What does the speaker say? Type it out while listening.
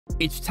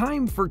It's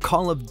time for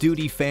Call of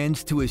Duty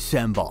fans to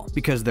assemble,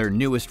 because their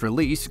newest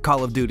release,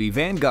 Call of Duty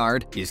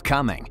Vanguard, is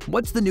coming.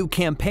 What's the new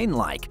campaign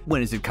like?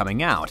 When is it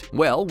coming out?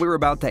 Well, we're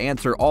about to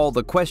answer all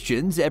the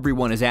questions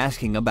everyone is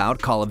asking about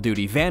Call of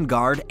Duty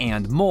Vanguard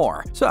and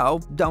more, so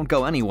don't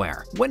go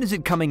anywhere. When is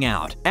it coming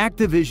out?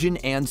 Activision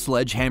and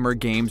Sledgehammer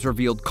Games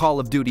revealed Call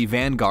of Duty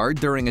Vanguard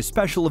during a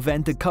special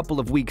event a couple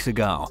of weeks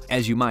ago.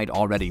 As you might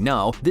already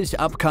know, this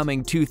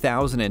upcoming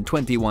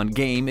 2021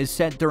 game is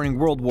set during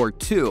World War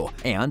II,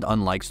 and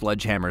unlike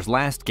Sledgehammer's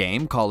last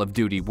game, Call of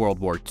Duty World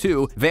War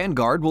II,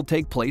 Vanguard will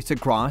take place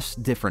across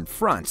different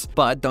fronts.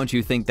 But don't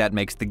you think that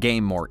makes the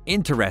game more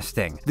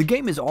interesting? The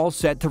game is all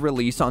set to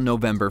release on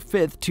November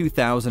 5th,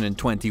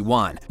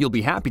 2021. You'll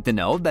be happy to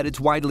know that it's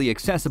widely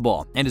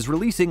accessible and is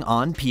releasing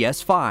on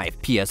PS5,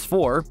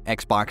 PS4,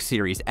 Xbox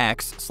Series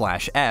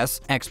X/S,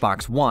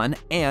 Xbox One,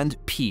 and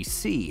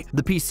PC.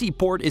 The PC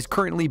port is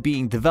currently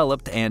being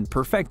developed and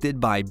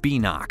perfected by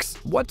Beanox.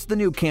 What's the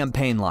new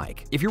campaign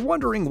like? If you're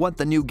wondering what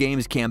the new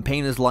game's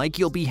campaign is like,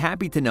 you'll be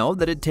happy to know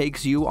that it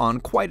takes you on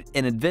quite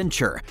an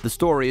adventure. The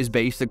story is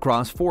based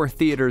across 4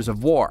 theaters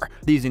of war.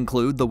 These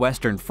include the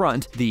Western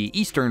Front, the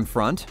Eastern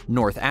Front,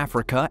 North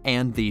Africa,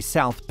 and the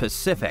South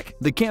Pacific.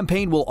 The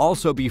campaign will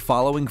also be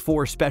following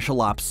 4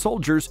 Special Ops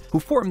soldiers who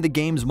form the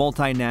game's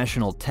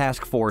multinational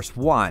Task Force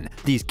 1.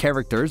 These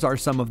characters are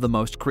some of the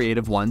most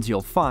creative ones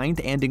you'll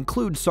find and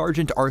include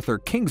Sergeant Arthur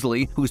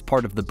Kingsley, who's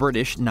part of the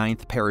British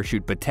 9th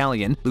Parachute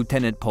Battalion,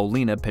 Lieutenant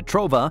Polina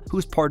Petrova,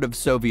 who's part of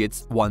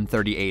Soviet's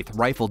 138th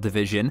Rifle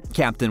Division,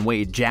 Captain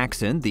Wade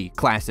Jackson, the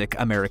classic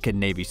American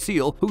Navy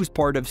SEAL, who's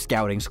part of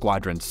Scouting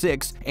Squadron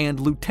 6, and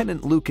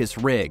Lieutenant Lucas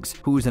Riggs,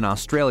 who's an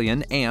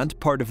Australian and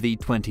part of the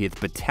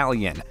 20th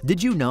Battalion.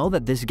 Did you know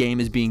that this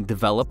game is being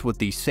developed with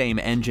the same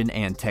engine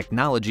and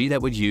technology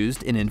that was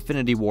used in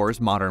Infinity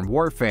War's Modern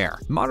Warfare?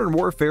 Modern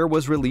Warfare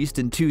was released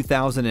in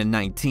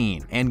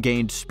 2019 and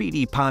gained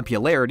speedy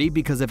popularity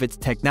because of its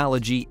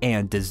technology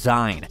and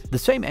design. The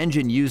same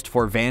engine used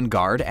for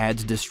Vanguard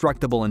adds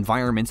destructible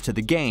environments to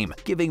the game,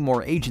 giving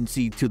more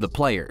agency to the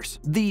players.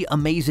 The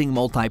amazing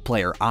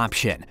multiplayer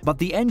option. But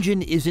the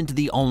engine isn't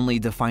the only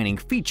defining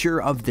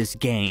feature of this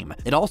game.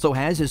 It also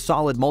has a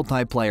solid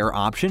multiplayer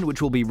option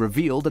which will be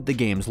revealed at the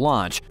game's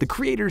launch. The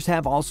creators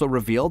have also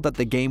revealed that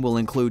the game will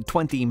include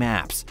 20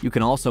 maps. You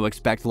can also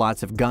expect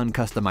lots of gun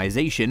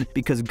customization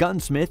because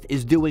Gunsmith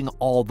is doing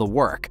all the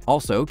work.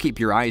 Also, keep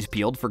your eyes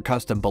peeled for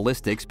custom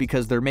ballistics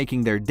because they're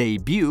making their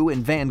debut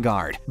in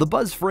Vanguard. The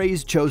buzz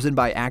phrase chosen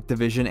by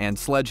Activision and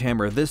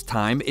Sledgehammer this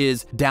time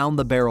is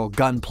down-the-barrel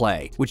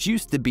gunplay, which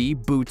used to be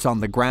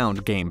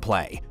boots-on-the-ground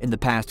gameplay in the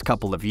past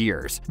couple of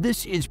years.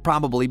 This is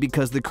probably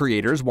because the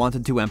creators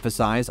wanted to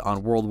emphasize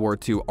on World War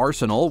II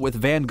arsenal with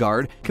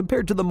Vanguard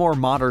compared to the more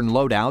modern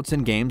loadouts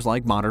in games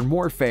like Modern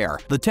Warfare.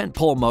 The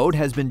tentpole mode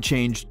has been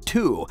changed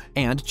too,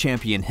 and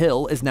Champion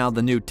Hill is now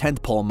the new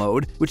tentpole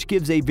mode, which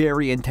gives a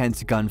very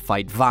intense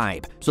gunfight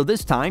vibe. So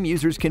this time,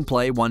 users can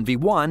play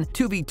 1v1,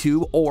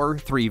 2v2, or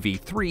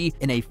 3v3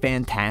 in a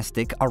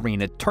fantastic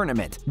arena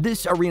tournament.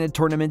 This arena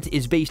tournament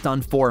is based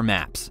on 4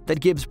 maps that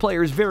gives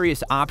players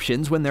various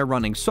options when they're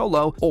running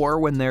solo or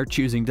when they're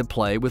choosing to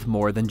play with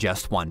more than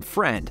just one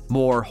friend,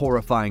 more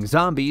horrifying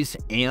zombies,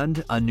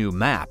 and a new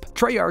map.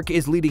 Treyarch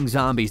is leading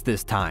zombies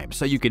this time,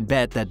 so you can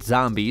bet that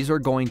zombies are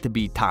going to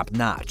be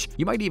top-notch.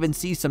 You might even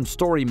see some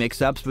story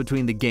mix-ups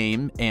between the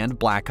game and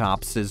Black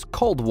Ops'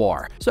 Cold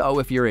War, so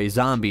if you're a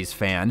zombies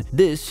fan,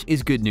 this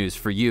is good news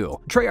for you.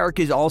 Treyarch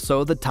is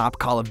also the top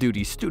Call of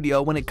Duty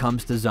studio when it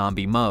comes to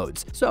zombie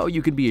modes, so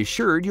you can be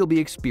assured you'll be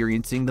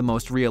experiencing the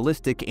most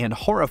realistic and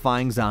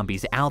horrifying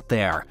zombies out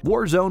there.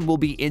 Warzone will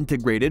be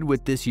integrated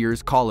with this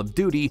year's Call of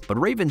Duty, but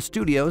Raven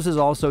Studios is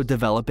also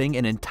developing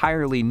an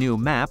entirely new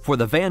map for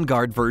the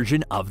Vanguard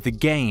version of the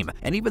game.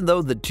 And even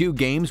though the 2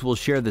 games will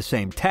share the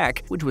same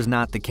tech, which was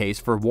not the case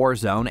for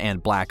Warzone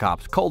and Black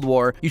Ops Cold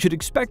War, you should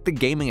expect the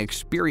gaming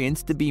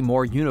experience to be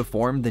more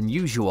uniform than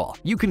usual.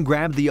 You can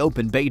grab the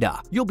open beta.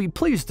 You'll be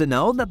pleased to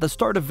know that the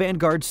start of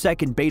Vanguard's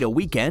second beta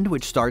weekend,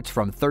 which starts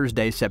from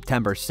Thursday,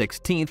 September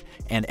 16th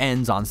and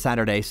ends on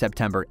Saturday,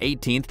 September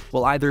 18th,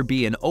 will either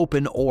be an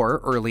open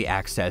or early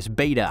access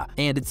beta.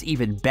 And it's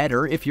even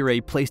better if you're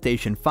a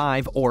PlayStation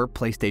 5 or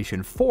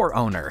PlayStation 4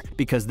 owner,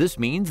 because this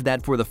means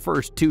that for the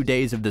first 2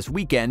 days of this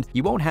weekend,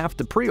 you won't have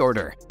to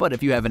pre-order. But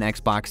if you have an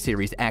Xbox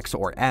Series X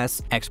or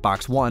S,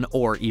 Xbox One,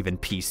 or even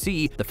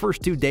PC, the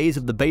first 2 days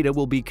of the beta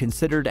will be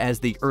considered as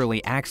the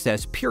early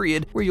access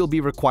period where you'll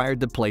be required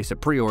to place a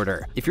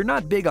pre-order. If you're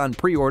not big on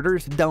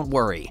pre-orders, don't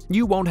worry.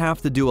 You won't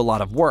have to do a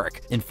lot of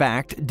work. In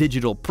fact,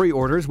 digital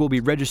pre-orders will be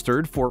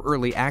registered for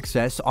early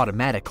access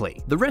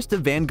automatically. The rest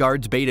of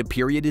Vanguard's beta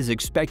period is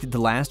expected to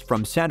last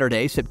from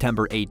Saturday,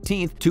 September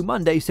 18th to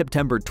Monday,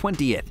 September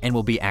 20th, and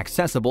will be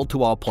accessible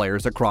to all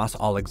players across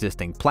all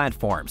existing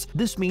platforms.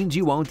 This means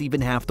you won't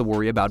even have to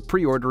worry about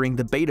pre-ordering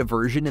the beta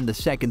version in the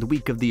second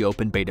week of the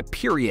open beta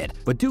period.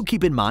 But do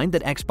keep in mind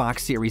that Xbox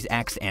Series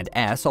X and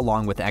S,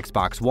 along with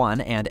Xbox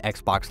One and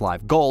Xbox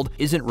Live Gold,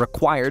 isn't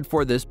required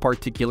for this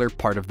particular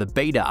part of the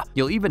beta.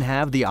 You'll even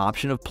have the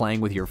option of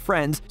playing with your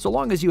friends so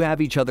long as you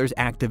have each other's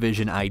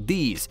Activision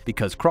IDs,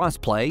 because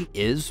crossplay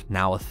is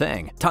now a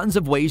thing. Tons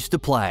of ways to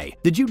play.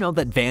 Did you know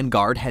that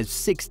Vanguard has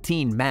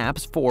 16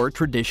 maps for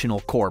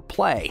traditional core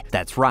play?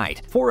 That's right.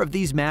 4 of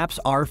these maps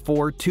are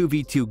for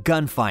 2v2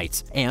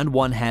 gunfights, and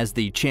one has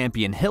the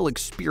Champion Hill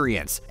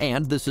experience,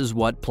 and this is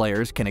what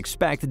players can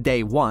expect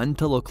day 1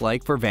 to look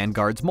like for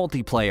Vanguard's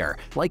multiplayer.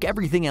 Like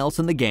everything else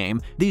in the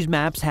game, these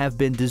maps have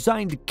been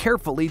designed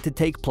carefully to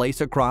take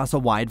place across a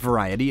wide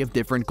variety of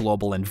different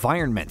global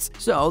environments,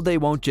 so they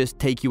won't just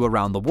take you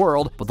around the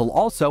world, but they'll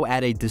also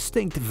add a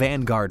distinct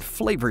Vanguard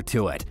flavor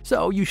to it.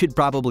 So you should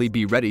probably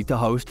be ready to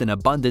host an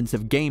abundance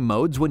of game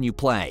modes when you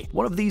play.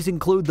 One of these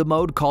include the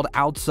mode called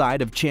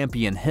Outside of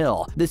Champion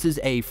Hill. This is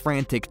a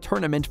frantic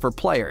tournament for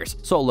players,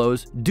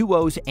 solos,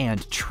 duos,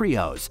 and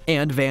trios.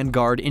 And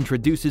Vanguard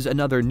introduces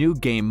another new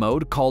game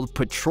mode called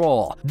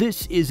Patrol.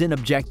 This is an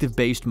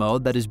objective-based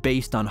mode that is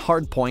based on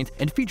hardpoint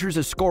and features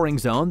a scoring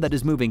zone that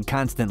is moving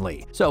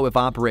constantly. So if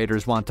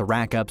operators want to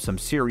rack up some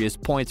serious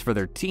points for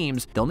their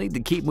teams, they'll need to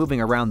keep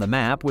moving around the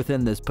map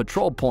within this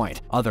patrol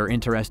point. Other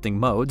interesting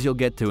modes you'll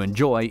get to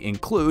enjoy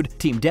include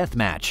Team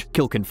Deathmatch,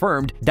 Kill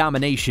Confirmed,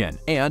 Domination,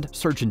 and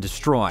Search and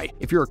Destroy.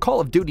 If you're a Call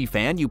of Duty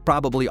fan, you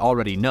probably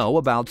already know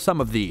about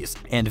some of these,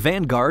 and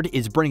Vanguard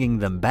is bringing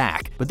them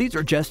back. But these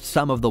are just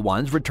some of the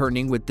ones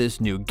returning with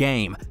this new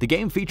game. The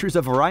game features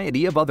a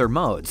variety of other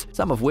modes,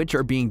 some of which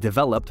are being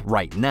developed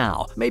right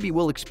now. Maybe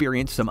we'll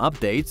experience some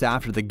updates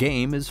after the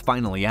game is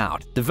finally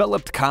out.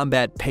 Developed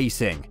combat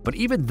pacing. But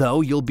even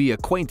though you'll be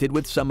acquainted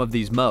with some of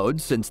these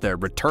modes since they're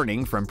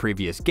returning from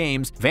previous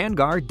games,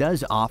 Vanguard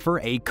does offer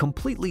a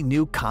completely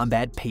new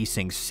combat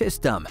pacing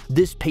system.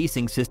 This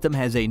pacing system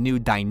has a new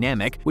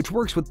dynamic which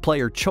works with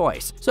player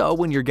choice. So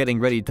when you're getting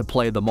ready to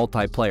play the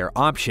multiplayer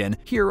option,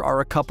 here are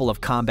a couple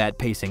of combat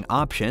pacing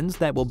options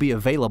that will be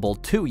available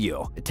to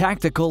you.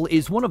 Tactical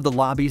is one of the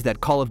lobbies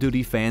that Call of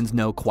Duty fans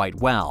know quite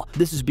well.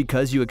 This is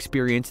because you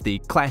experience the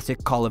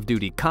classic Call of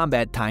Duty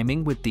combat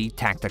timing with the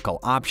tactical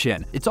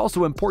option. It's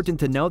also important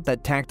to note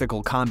that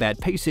tactical combat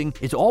pacing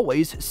is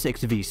always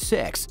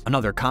 6v6.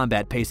 Another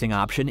combat pacing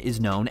option is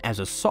known as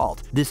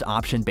Assault. This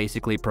option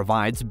basically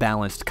provides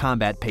balanced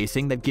combat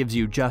pacing that gives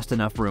you just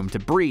enough room to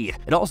breathe.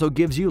 It also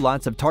gives you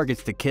lots of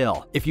targets to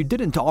kill. If you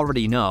didn't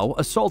already know,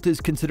 Assault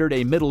is considered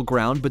a middle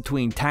ground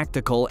between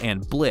tactical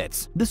and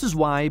Blitz. This is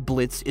why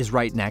Blitz is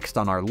right next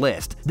on our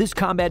list. This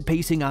combat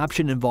pacing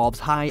option involves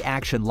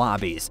high-action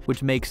lobbies,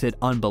 which makes it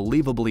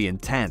unbelievably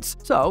intense,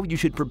 so you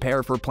should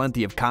prepare for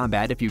plenty of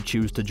combat if you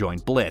choose to join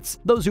Blitz.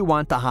 Those who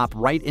want to hop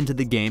right into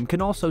the game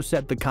can also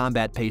set the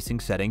combat pacing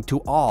setting to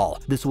all.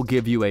 This will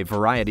give you a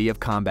variety of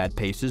combat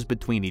paces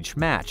between each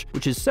match,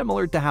 which is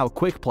similar to how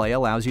Quick Play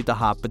allows you to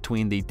hop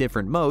between the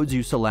different modes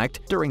you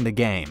select during the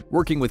game.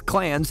 Working with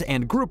clans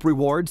and group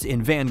rewards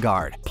in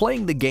Vanguard.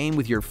 Playing the game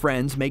with your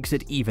friends makes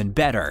it even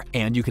better,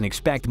 and you can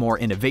expect more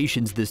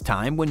innovations this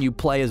time when you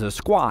play as a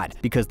squad,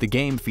 because the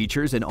game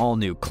features an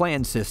all-new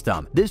clan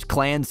system. This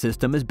clan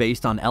system is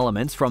based on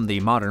elements from the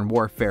Modern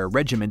Warfare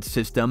Regiment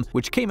system,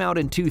 which came out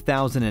in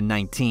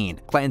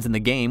 2019. Clans in the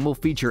game will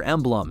feature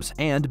emblems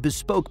and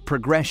bespoke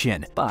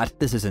progression, but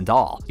this isn't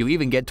all. You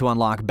even get to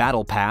unlock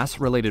Battle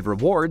Pass-related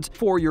rewards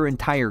for your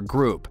entire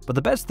group. But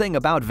the best thing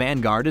about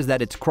Vanguard is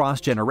that it's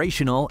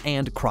cross-generational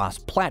and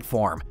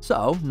cross-platform,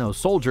 so no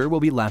soldier will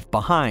be left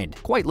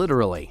behind, quite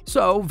literally.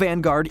 So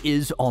Vanguard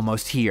is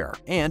almost here,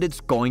 and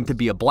it's going to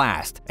be a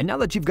blast. And now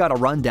that you've got a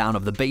rundown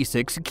of the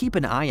basics, keep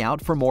an eye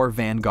out for more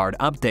Vanguard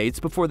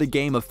updates before the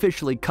game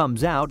officially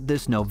comes out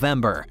this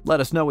November. Let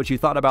us know what you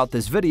thought about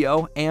this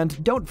video,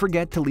 and don't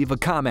forget to leave a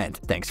comment.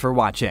 Thanks for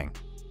watching.